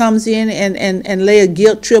comes in and lay a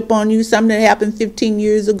guilt trip on you, something that happened 15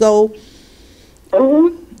 years ago.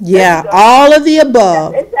 Yeah, all of the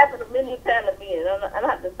above. It's happened many times again. And I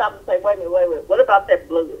have to stop and say, wait a minute. What about that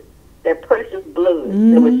blood? That precious blood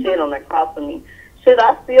that was shed on that cross for me? Should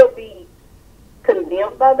I still be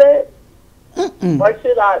condemned by that? Or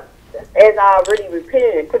should I, as I already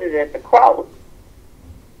repented and put it at the cross,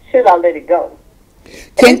 should I let it go?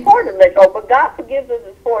 It's hard to let go, but God forgives us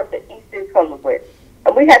as far as the east is from the west.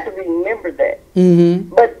 And we have to remember that.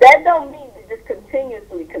 But that don't mean to just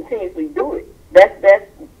continuously do it.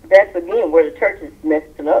 That's again where the church is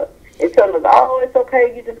messing up. It's telling us, oh, it's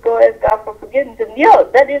okay, you just go ask God for forgiveness. And yeah,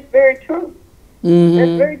 that is very true.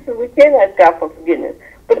 That's very true. We can ask God for forgiveness.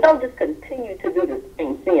 But don't just continue to do the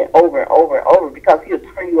same sin over and over and over, because He'll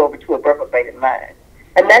turn you over to a reprobated mind.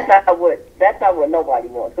 And that's not what nobody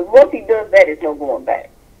wants. Because once He does that, there's no going back.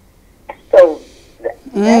 So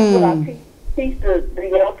that's what I teach the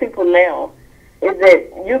young people now, is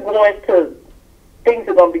that you're going to, things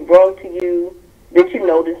are going to be brought to you that you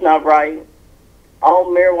know that's not right. All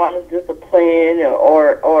marijuana is just a plan,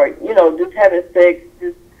 or just having sex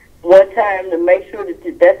just one time to make sure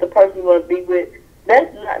that that's the person you want to be with.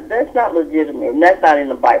 That's not legitimate, and that's not in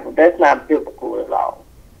the Bible. That's not biblical at all.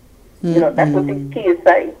 That's what these kids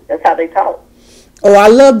say. That's how they talk. Oh, I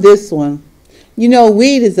love this one.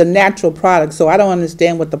 Weed is a natural product, so I don't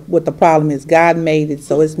understand what the problem is. God made it,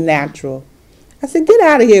 so it's natural. I said, get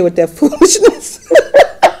out of here with that foolishness.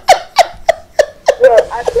 Well,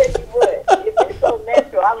 I tell you what, if it's so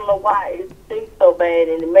natural, I don't know why it stinks so bad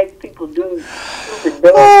and it makes people do stupid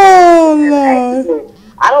drugs. Oh, Lord.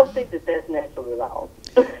 I don't think that that's natural at all.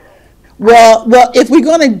 Well, if we're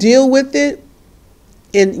going to deal with it,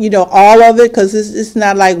 and all of it, because it's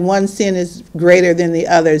not like one sin is greater than the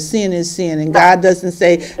other. Sin is sin, and God doesn't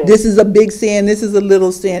say this is a big sin, this is a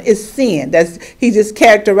little sin. It's sin. He just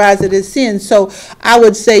characterized it as sin. So I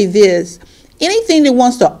would say this: anything that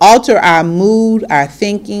wants to alter our mood, our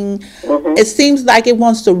thinking, it seems like it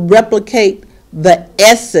wants to replicate the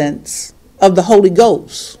essence of the Holy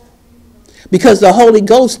Ghost, because the Holy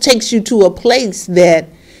Ghost takes you to a place that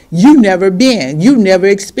you never been, you never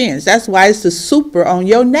experienced. That's why it's the super on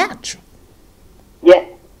your natural. Yes.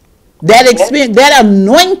 That experience, that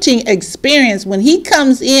anointing experience, when He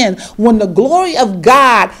comes in, when the glory of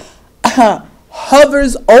God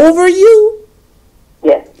hovers over you,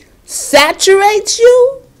 saturates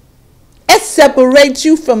you, it separates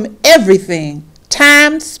you from everything,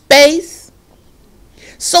 time, space.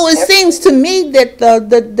 So it seems to me that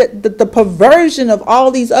the perversion of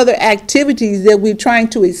all these other activities that we're trying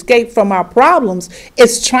to escape from our problems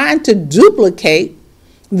is trying to duplicate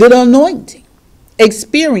the anointing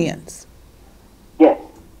experience. Yes.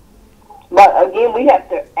 But again, we have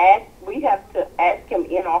to ask Him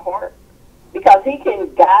in our heart, because He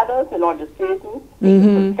can guide us in our decisions. He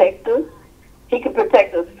can protect us. He can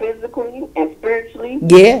protect us physically and spiritually.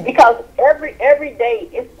 Yeah. Because every day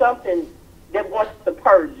it's something that wants to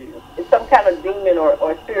purge you. It's some kind of demon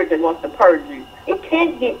or spirit that wants to purge you. It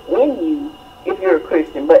can't get in you if you're a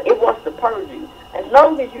Christian, but it wants to purge you. As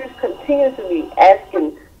long as you're continuously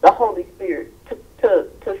asking the Holy Spirit to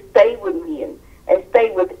stay with me and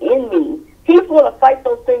stay within me, He's going to fight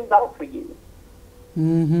those things out for you.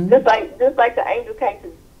 Just like the angel came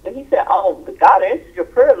to, and he said, "Oh, God answered your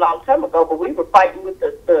prayer a long time ago, but we were fighting with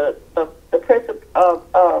the prince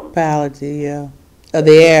of principality, of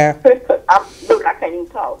the air." Look, I can't even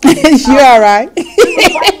talk. You're all right.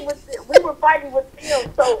 We were fighting with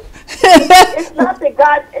them. So it's not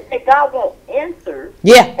that God won't answer,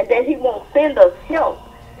 and that He won't send us help.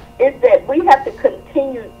 It's that we have to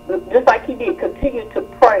continue, just like He did, continue to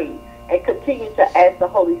pray and continue to ask the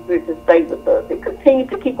Holy Spirit to stay with us and continue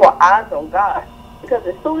to keep our eyes on God. Because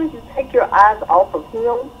as soon as you take your eyes off of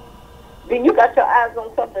Him, then you got your eyes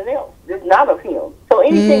on something else that's not of Him. So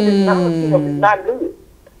anything that's not of Him is not good.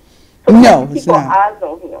 So no, keep our eyes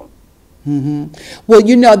on Him. Well,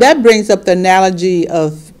 that brings up the analogy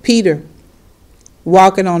of Peter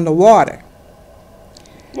walking on the water.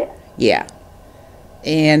 Yeah.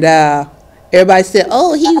 And everybody said,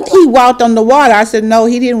 "Oh, he walked on the water." I said, "No,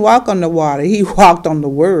 he didn't walk on the water. He walked on the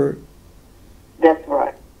Word." That's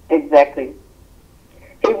right. Exactly.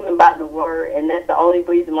 He went by the Word, and that's the only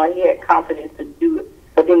reason why he had confidence to do it.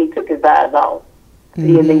 But then he took his eyes off.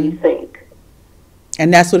 And then you sink.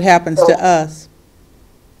 And that's what happens to us.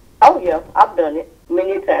 Oh, yeah. I've done it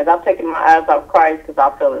many times. I've taken my eyes off Christ because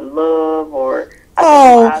I fell in love, or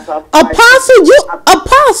Apostle,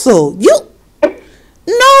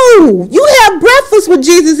 no, you have breakfast with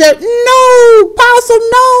Jesus. No, Apostle,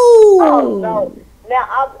 no. Oh, no.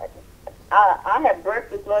 Now, I had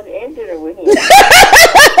breakfast, lunch, and dinner with him.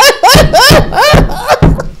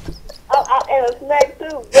 And a snack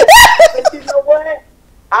too. But you know what?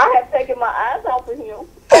 I have taken my eyes off of him.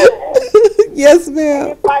 Yes, ma'am.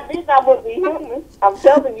 If I did, I would be human. I'm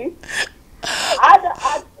telling you.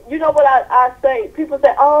 You know what I say? People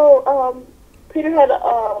say, "Oh, Peter had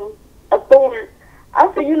a thorn."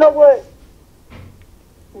 I say, you know what?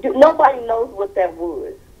 Nobody knows what that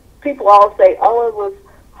was. People all say, "Oh, it was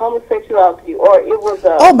homosexuality," or it was.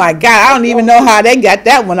 Oh my God! I don't even know how they got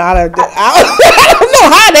that one out of. I don't know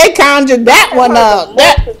how they conjured that one up.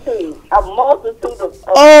 A multitude of.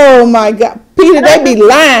 Oh my God, Peter! They be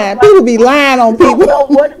lying. People be lying on people. You don't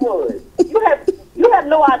know what it was. You have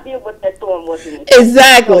no idea what that thorn was in.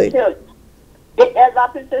 Exactly. As I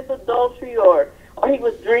possessed adultery, or he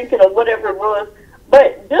was drinking, or whatever it was.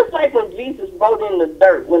 But just like when Jesus wrote in the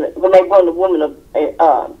dirt, when they brought the woman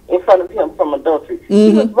in front of him from adultery,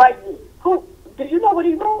 he was writing. Do you know what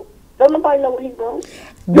he wrote? Don't nobody know what he wrote?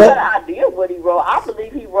 You got an idea what he wrote? I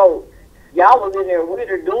believe he wrote. Y'all was in there with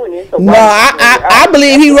her doing it. So no, I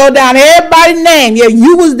believe he wrote down everybody's name. Yeah,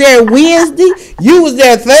 you was there Wednesday. You was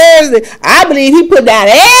there Thursday. I believe he put down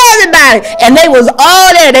everybody, and they was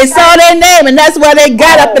all there. They saw their name, and that's why they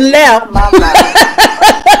got up and left.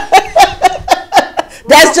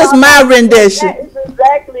 That's just my rendition. That is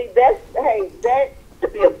exactly. That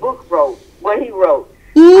should be a book wrote. What he wrote.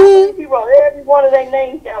 Mm-hmm. He wrote every one of their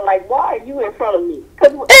names down. Like, why are you in front of me?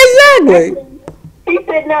 Exactly. He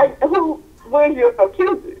said, "Now, where's your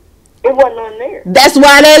accuser?" It wasn't none there. That's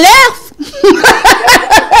why they left.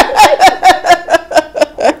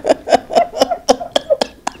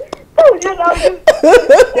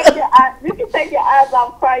 You can take your eyes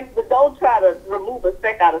off Christ, but don't try to remove a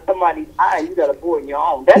speck out of somebody's eye. You got a board in your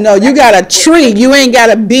own. You got a tree. You ain't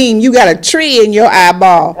got a beam. You got a tree in your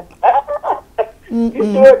eyeball. You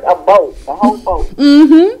sure a boat, a whole boat.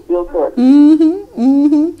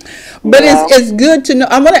 But it's good to know.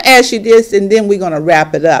 I'm going to ask you this, and then we're going to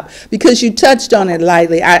wrap it up, because you touched on it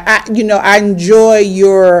lightly. I enjoy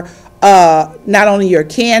your not only your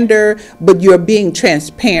candor, but your being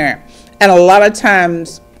transparent. And a lot of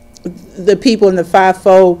times, the people in the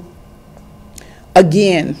fivefold,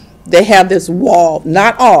 again, they have this wall.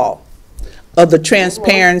 Not all of the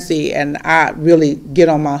transparency, and I really get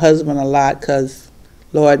on my husband a lot, because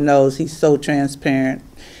Lord knows he's so transparent.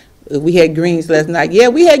 We had greens last night. Yeah,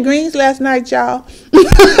 we had greens last night, y'all.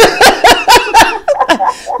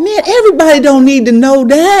 Man, everybody don't need to know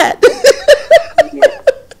that.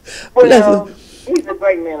 Well, he's a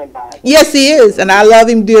great man of God. Yes, he is, and I love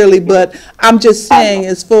him dearly. But I'm just saying,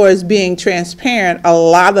 as far as being transparent, a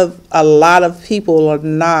lot of people are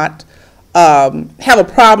not have a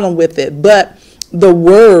problem with it. But the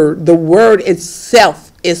word itself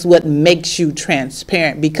is what makes you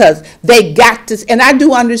transparent, because they got to. And I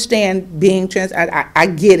do understand being transparent. I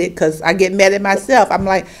get it, because I get mad at myself. I'm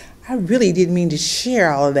like, I really didn't mean to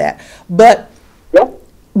share all of that. But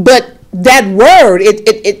that word, it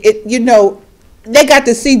they got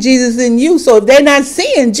to see Jesus in you. So if they're not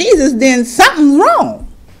seeing Jesus, then something's wrong.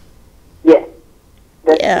 Yeah.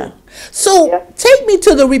 Yeah. So take me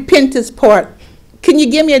to the repentance part. Can you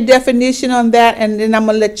give me a definition on that, and then I'm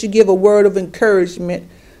going to let you give a word of encouragement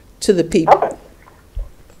to the people. Okay.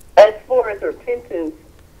 As far as repentance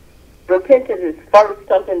is first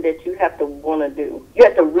something that you have to want to do. You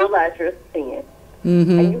have to realize your sin,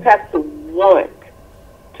 and you have to want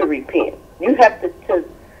to repent. You have to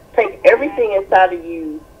take everything inside of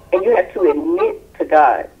you, and you have to admit to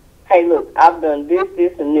God, hey, look, I've done this,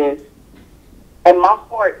 this, and this, and my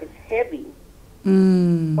heart is heavy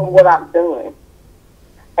for what I've done.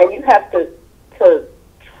 And you have to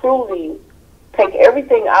truly take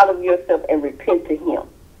everything out of yourself and repent to Him.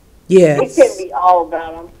 Yes. It can be all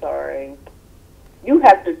God, I'm sorry. You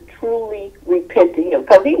have to truly repent to Him,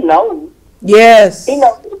 because He knows. Yes. He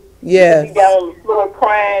knows. Yes. You be down on the floor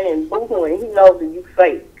crying and boohooing, He knows that you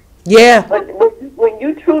fake. Yeah. But when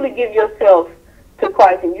you truly give yourself to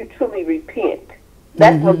Christ and you truly repent,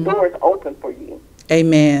 that's when doors open for you.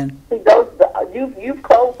 Amen. See, you've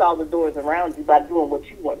closed all the doors around you by doing what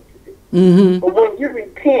you want to do. But when you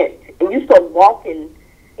repent and you start walking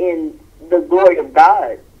in the glory of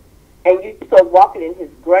God, and you start walking in His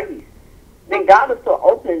grace, then God will start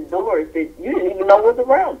opening doors that you didn't even know was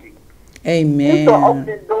around you. Amen. You start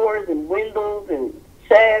opening doors and windows and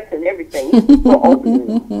shafts and everything. You start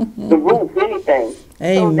opening the roof, anything.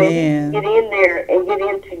 Amen. So that He can get in there and get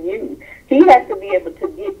into you. He has to be able to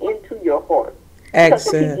get into your heart. Because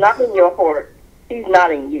if He's not in your heart, He's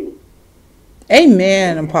not in you.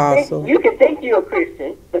 Amen, Apostle. You can think you're a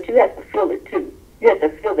Christian, but you have to feel it too. You have to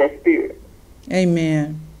feel that spirit.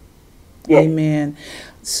 Amen. Yes. Amen.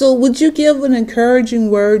 So would you give an encouraging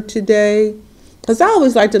word today? Because I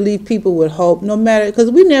always like to leave people with hope, no matter, because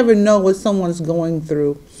we never know what someone's going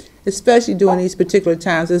through, especially during these particular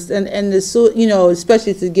times.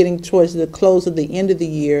 Especially as it's getting towards the close of the end of the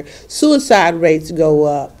year, suicide rates go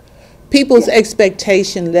up. People's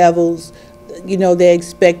expectation levels, they're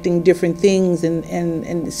expecting different things,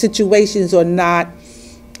 and situations are not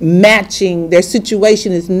matching. Their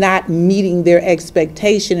situation is not meeting their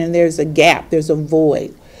expectation, and there's a gap, there's a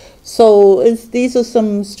void. So these are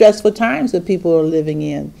some stressful times that people are living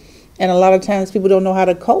in, and a lot of times people don't know how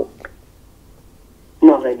to cope.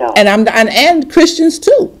 No, they don't. And Christians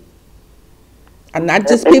too. And not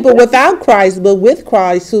just people without Christ, but with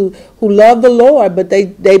Christ who love the Lord, but they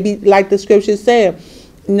be like the scripture said.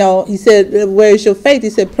 He said, "Where is your faith?" He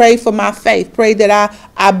said, "Pray for my faith. Pray that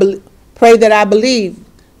pray that I believe.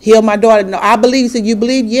 Heal my daughter." No, I believe. He said, "You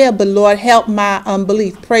believe? Yeah, but Lord, help my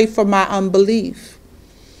unbelief. Pray for my unbelief."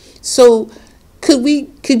 So,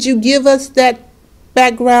 could you give us that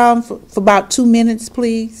background for about 2 minutes,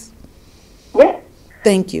 please? Yes.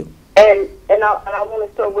 Thank you. And I want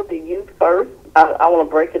to start with the youth first. I want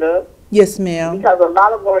to break it up. Yes, ma'am. Because a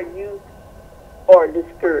lot of our youth are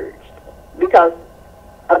discouraged because,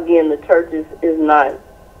 again, the church is not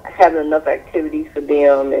having enough activities for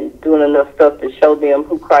them and doing enough stuff to show them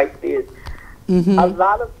who Christ is. Mm-hmm. A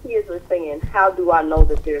lot of kids are saying, "How do I know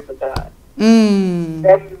that there's a God?"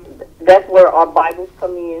 That's where our Bibles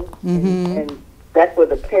come in, and that's where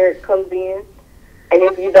the parent comes in. And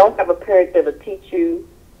if you don't have a parent that'll teach you,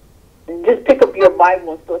 just pick up your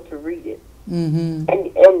Bible and start to read it.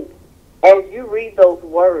 And as you read those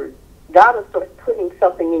words, God will start putting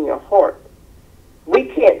something in your heart. We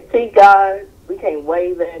can't see God. We can't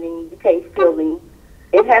wave at Him. We can't feel Him.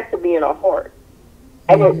 It has to be in our heart.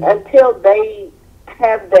 And until they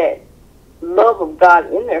have that love of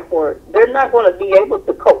God in their heart, they're not going to be able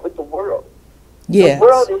to cope with the world. Yes. The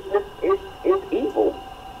world is just is evil,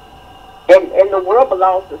 and the world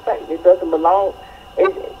belongs to Satan. It doesn't belong.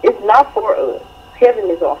 It's not for us. Heaven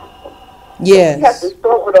is our home. Yes. We have to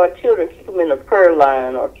start with our children, keep them in a prayer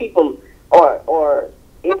line, or keep them, or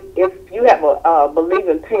if you have a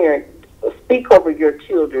believing parent, speak over your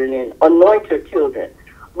children and anoint your children.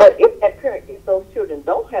 But if those children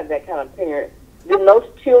don't have that kind of parent, then those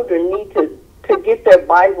children need to get their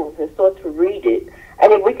Bibles and start to read it.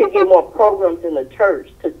 And if we could get more programs in the church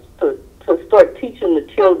to start teaching the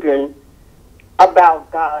children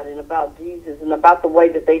about God and about Jesus and about the way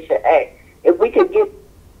that they should act. If we could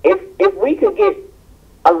get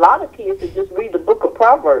a lot of kids to just read the book of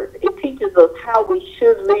Proverbs, it teaches us how we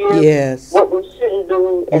should live, yes, what we shouldn't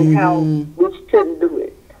do, and how we shouldn't do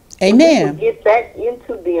it. Amen. If we get that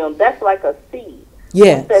into them, that's like a seed.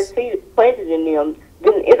 Yes. Once that seed is planted in them,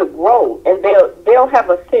 then it'll grow, and they'll have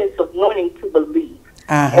a sense of wanting to believe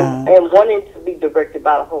and wanting to be directed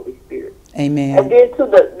by the Holy Spirit. Amen. And then to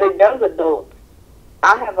the young adults,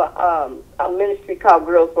 I have a ministry called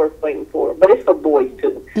Girls Worth Waiting For, but it's for boys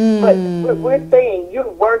too. But we're saying you're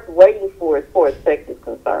worth waiting for as far as sex is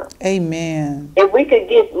concerned. Amen. If we could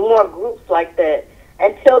get more groups like that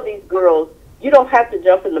and tell these girls, you don't have to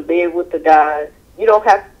jump in the bed with the guys. You don't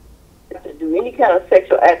have to do any kind of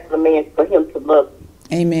sexual act with a man for him to love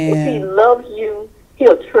you. Amen. If he loves you,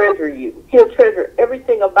 he'll treasure you. He'll treasure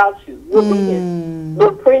everything about you. You'll be his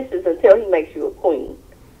little princess until he makes you a queen.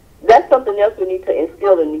 That's something else we need to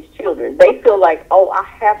instill in these children. They feel like, oh, I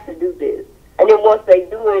have to do this. And then once they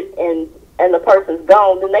do it and the person's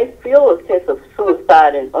gone, then they feel a sense of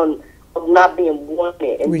suicide and of not being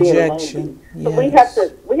wanted and rejection. Being lonely.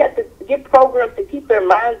 So we have to get programs to keep their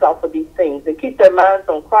minds off of these things and keep their minds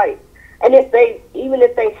on Christ. And even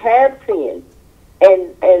if they have sinned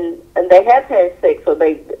and they have had sex or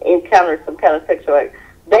they encountered some kind of sexual act,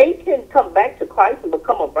 they can come back to Christ and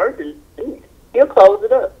become a virgin. He'll close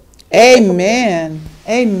it up. Amen.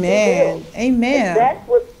 Amen. Amen.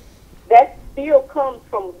 And that still comes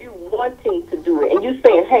from you wanting to do it. And you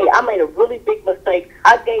saying, hey, I made a really big mistake.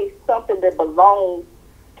 I gave something that belongs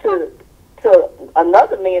to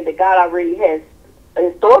another man that God already has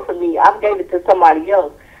in store for me. I gave it to somebody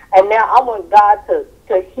else. And now I want God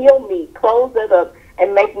to heal me, close it up,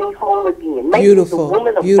 and make me whole again. Make me the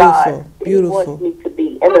woman of God that He wants me to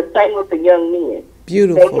be. And the same with the young men.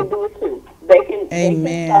 Beautiful. They can do it too. They can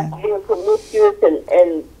stop being promiscuous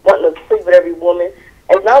and wanting to sleep with every woman.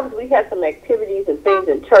 As long as we have some activities and things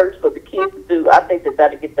in church for the kids to do, I think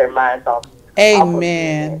that'll get their minds off.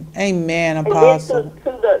 Amen. Amen, Apostle. And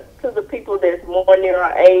then to the people that's more near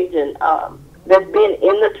our age and that's been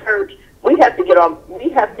in the church, we have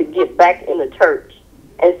to get back in the church.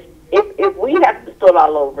 And if we have to start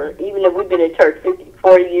all over, even if we've been in church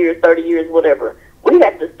 40 years, 30 years, whatever. We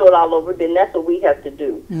have to start all over, then that's what we have to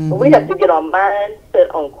do. But we have to get our mind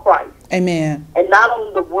set on Christ. Amen. And not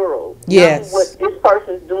on the world. Yes. Not on what this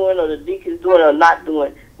person's doing or the deacon's doing or not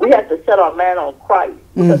doing. We have to set our mind on Christ.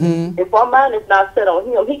 Because if our mind is not set on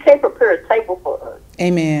him, he can't prepare a table for us.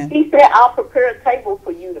 Amen. He said, I'll prepare a table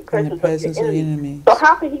for you in the presence, of your the enemy. enemy. So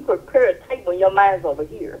how can he prepare a table when your mind's over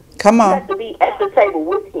here? Come on. You have to be at the table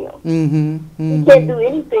with him. Mm-hmm. He can't do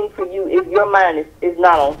anything for you if your mind is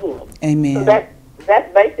not on him. Amen. So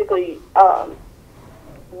that's basically,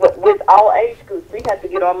 with all age groups, we have to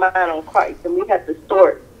get our mind on Christ. And we have to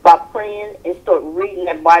start by praying and start reading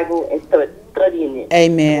that Bible and start studying it.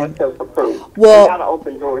 Amen. Well, God will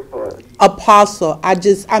open doors for us. Apostle, I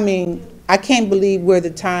can't believe where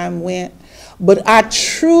the time went, but I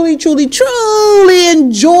truly, truly, truly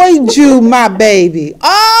enjoyed you, my baby.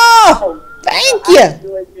 Oh, thank you.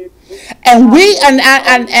 And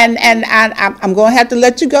I'm going to have to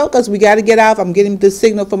let you go because we got to get off. I'm getting the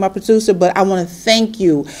signal from my producer, but I want to thank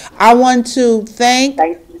you. I want to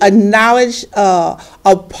acknowledge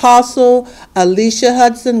Apostle Alicia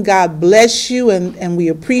Hudson. God bless you, and we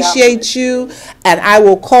appreciate you. And I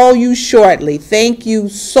will call you shortly. Thank you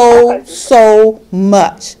so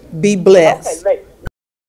much. Be blessed. Okay,